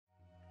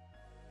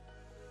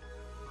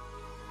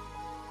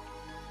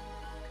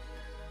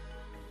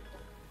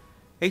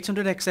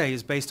800XA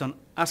is based on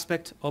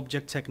aspect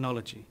object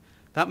technology.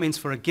 That means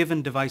for a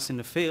given device in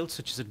the field,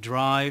 such as a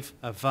drive,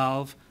 a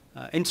valve,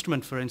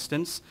 instrument for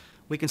instance,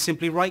 we can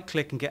simply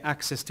right-click and get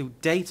access to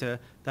data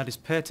that is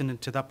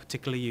pertinent to that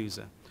particular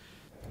user.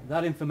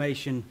 That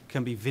information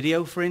can be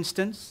video, for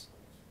instance,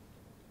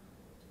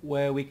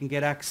 where we can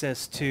get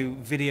access to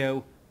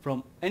video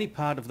from any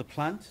part of the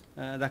plant.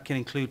 That can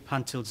include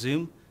pan-tilt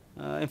zoom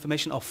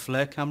information, or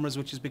flare cameras,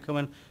 which is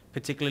becoming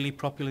particularly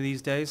popular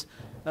these days.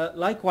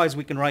 Likewise,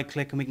 we can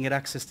right-click and we can get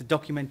access to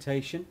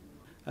documentation,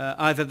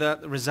 either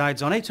that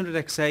resides on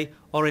 800XA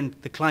or in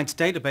the client's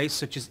database,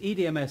 such as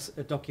EDMS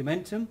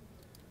Documentum,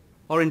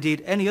 or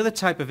indeed any other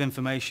type of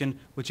information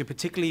which a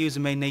particular user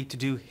may need to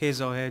do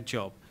his or her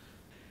job.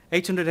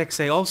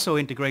 800XA also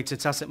integrates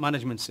its asset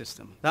management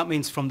system. That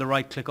means from the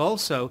right click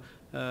also,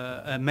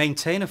 a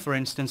maintainer, for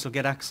instance, will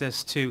get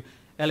access to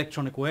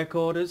electronic work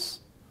orders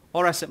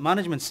or asset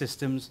management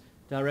systems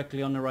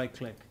directly on the right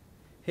click.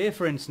 Here,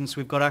 for instance,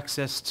 we've got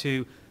access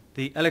to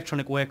the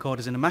electronic work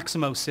orders in the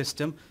Maximo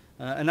system,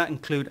 and that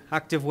include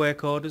active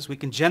work orders. We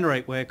can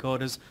generate work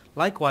orders.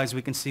 Likewise,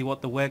 we can see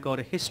what the work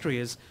order history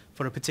is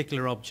for a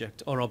particular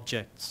object or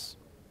objects.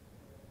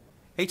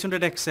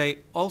 800XA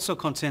also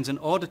contains an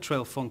audit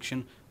trail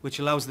function which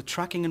allows the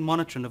tracking and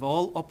monitoring of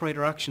all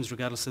operator actions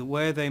regardless of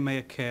where they may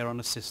occur on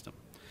the system.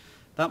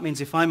 That means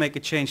if I make a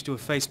change to a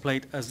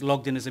faceplate as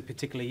logged in as a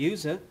particular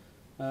user,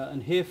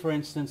 and here for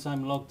instance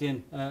I'm logged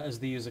in as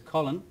the user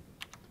Colin,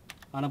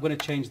 and I'm going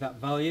to change that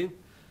value.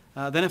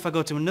 Then if I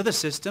go to another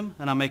system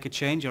and I make a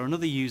change, or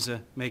another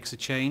user makes a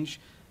change,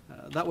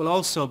 that will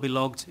also be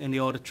logged in the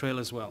audit trail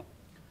as well.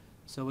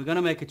 So we're going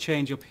to make a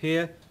change up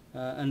here,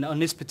 and on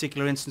this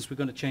particular instance we're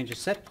going to change a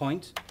set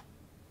point.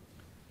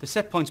 The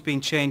set point's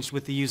being changed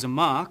with the user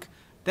mark.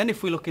 Then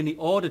if we look in the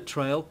audit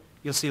trail,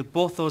 you'll see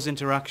both those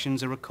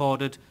interactions are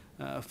recorded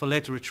for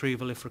later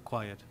retrieval if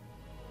required.